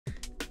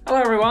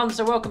Hello everyone,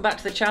 so welcome back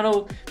to the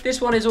channel. This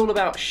one is all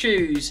about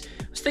shoes.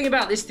 I was thinking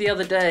about this the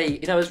other day.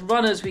 You know, as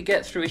runners we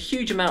get through a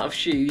huge amount of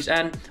shoes,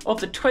 and of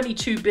the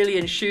 22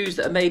 billion shoes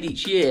that are made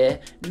each year,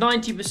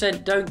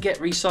 90% don't get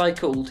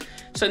recycled.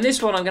 So in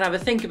this one I'm going to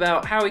have a think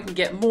about how we can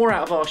get more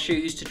out of our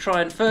shoes to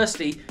try and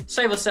firstly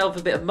save ourselves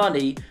a bit of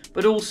money,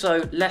 but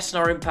also lessen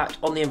our impact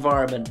on the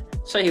environment.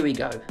 So here we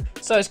go.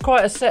 So it's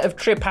quite a set of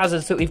trip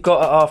hazards that we've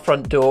got at our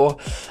front door,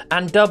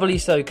 and doubly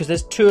so because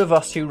there's two of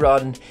us who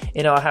run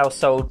in our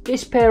household.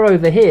 This pair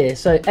over here,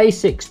 so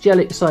Asics Gel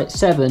Excite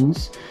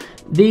 7s,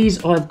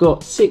 these I've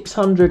got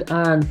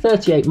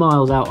 638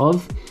 miles out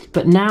of,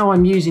 but now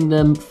I'm using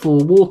them for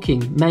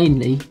walking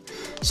mainly.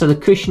 So the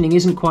cushioning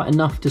isn't quite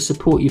enough to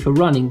support you for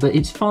running, but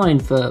it's fine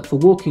for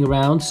walking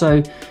around. So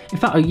in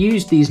fact I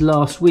used these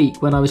last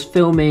week when I was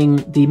filming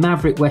the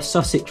Maverick West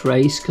Sussex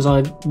race, because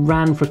I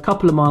ran for a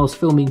couple of miles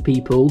filming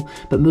people,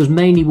 but was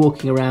mainly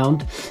walking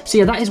around. So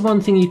yeah, that is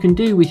one thing you can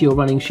do with your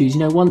running shoes.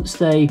 You know, once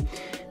they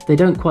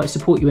don't quite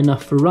support you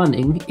enough for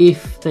running,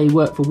 if they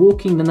work for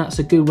walking, then that's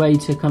a good way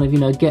to kind of, you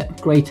know,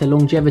 get greater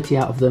longevity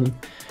out of them.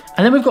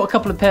 And then we've got a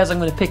couple of pairs I'm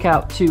going to pick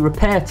out to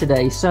repair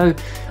today. So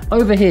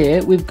over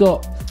here we've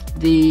got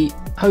the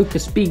Hoka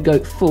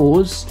Speedgoat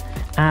 4s,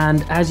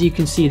 and as you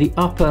can see the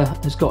upper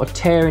has got a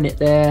tear in it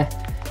there,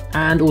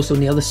 and also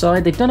on the other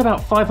side. They've done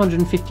about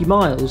 550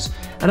 miles,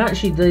 and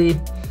actually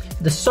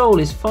the sole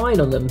is fine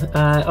on them.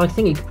 I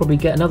think it could probably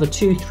get another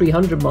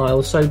 200-300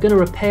 miles, so I'm going to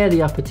repair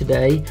the upper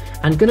today,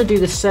 and going to do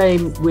the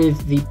same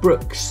with the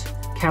Brooks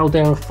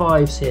Caldera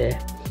 5s here.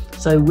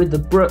 So with the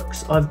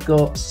Brooks I've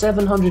got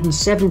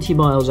 770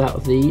 miles out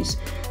of these,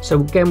 so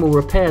again we'll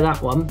repair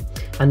that one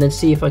and then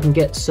see if I can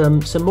get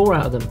some more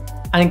out of them.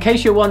 And in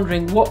case you're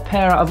wondering what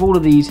pair out of all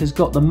of these has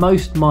got the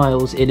most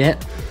miles in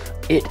it,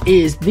 it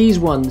is these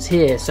ones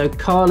here. So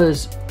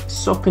Carla's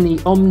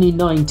Saucony Omni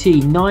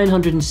 19,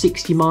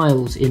 960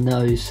 miles in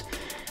those,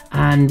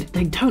 and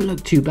they don't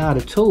look too bad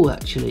at all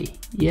actually,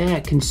 yeah,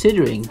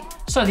 considering.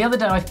 So the other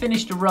day I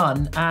finished a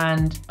run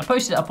and I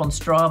posted it up on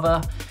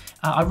Strava.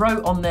 I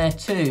wrote on there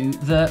too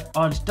that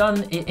I'd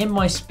done it in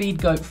my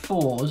Speedgoat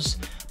 4s,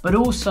 but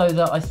also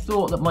that I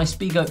thought that my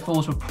Speedgoat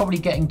 4s were probably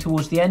getting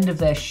towards the end of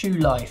their shoe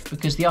life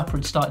because the upper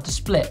had started to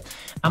split.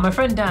 And my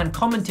friend Dan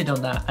commented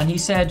on that and he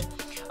said,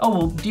 oh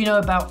well, do you know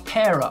about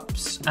Pair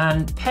Ups?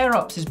 And Pair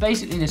Ups is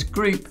basically this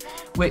group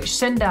which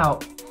send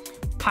out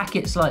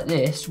packets like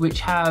this which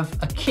have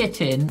a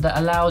kit in that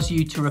allows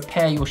you to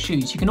repair your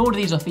shoes. You can order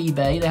these off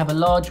eBay. They have a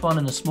large one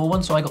and a small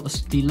one, so I got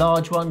the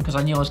large one because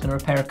I knew I was going to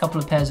repair a couple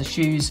of pairs of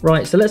shoes.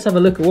 Right, so let's have a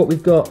look at what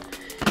we've got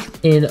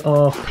in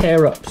our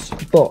Pair Ups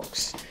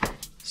box.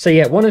 So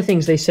yeah, one of the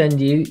things they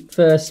send you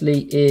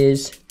firstly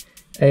is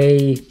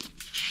a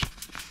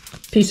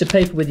piece of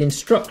paper with the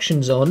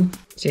instructions on.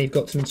 So you've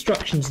got some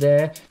instructions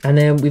there, and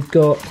then we've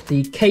got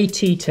the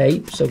KT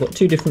tape. So I've got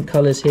two different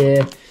colours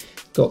here,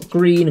 got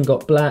green and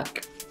got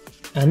black.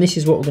 And this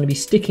is what we're going to be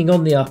sticking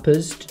on the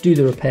uppers to do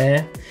the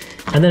repair.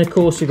 And then of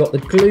course we've got the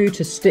glue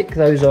to stick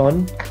those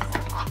on.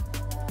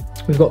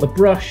 We've got the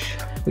brush,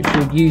 which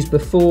we've used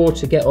before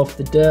to get off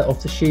the dirt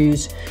off the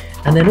shoes.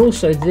 And then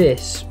also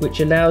this,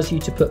 which allows you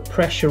to put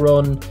pressure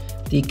on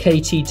the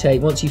KT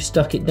tape once you've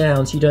stuck it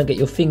down, so you don't get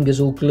your fingers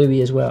all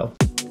gluey as well.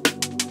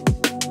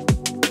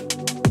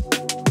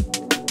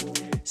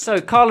 So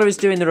Carla is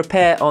doing the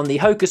repair on the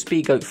Hoka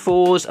Speedgoat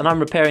 4s, and I'm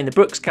repairing the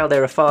Brooks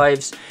Caldera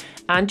 5s.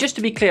 And just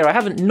to be clear, I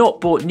haven't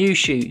not bought new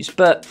shoes,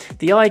 but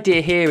the idea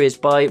here is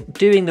by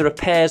doing the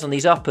repairs on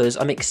these uppers,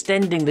 I'm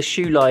extending the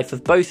shoe life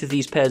of both of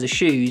these pairs of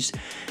shoes,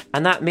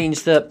 and that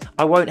means that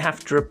I won't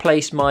have to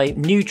replace my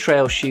new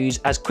trail shoes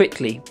as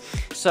quickly.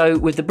 So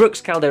with the Brooks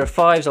Caldera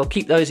 5s, I'll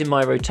keep those in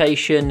my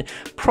rotation,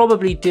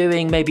 probably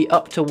doing maybe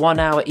up to 1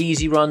 hour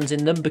easy runs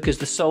in them because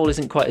the sole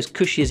isn't quite as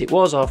cushy as it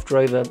was after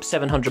over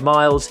 700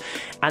 miles.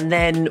 And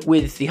then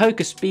with the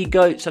Hoka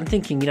Speedgoats, I'm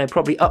thinking, you know,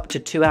 probably up to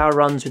 2 hour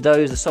runs with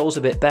those. The sole's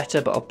a bit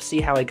better, but I'll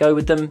see how I go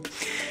with them.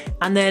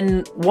 And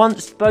then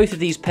once both of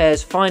these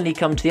pairs finally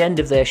come to the end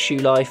of their shoe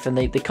life and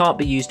they can't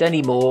be used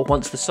anymore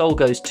once the sole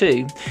goes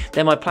too,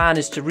 then my plan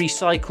is to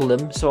recycle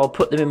them. So I'll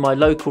put them in my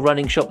local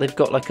running shop. They've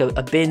got like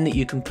a bin that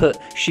you can put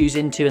shoes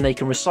into and they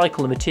can recycle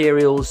the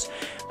materials,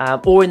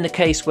 or in the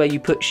case where you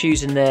put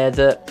shoes in there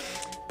that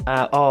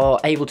are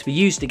able to be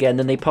used again,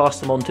 then they pass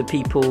them on to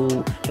people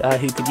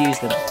who could use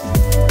them.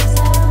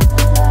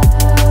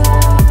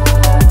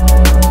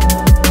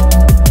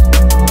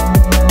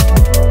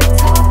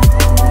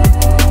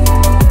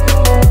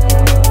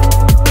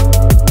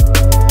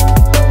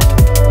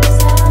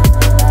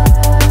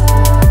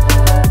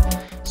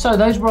 So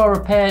those were our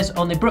repairs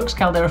on the Brooks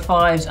Caldera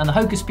 5s and the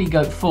Hoka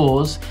Speedgoat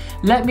 4s.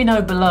 Let me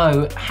know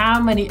below,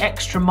 how many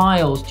extra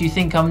miles do you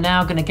think I'm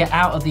now going to get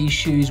out of these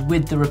shoes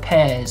with the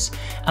repairs?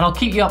 And I'll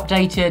keep you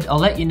updated, I'll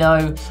let you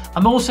know.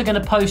 I'm also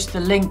going to post the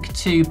link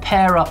to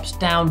Pair Ups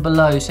down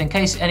below, so in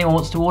case anyone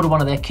wants to order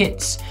one of their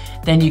kits,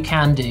 then you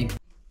can do.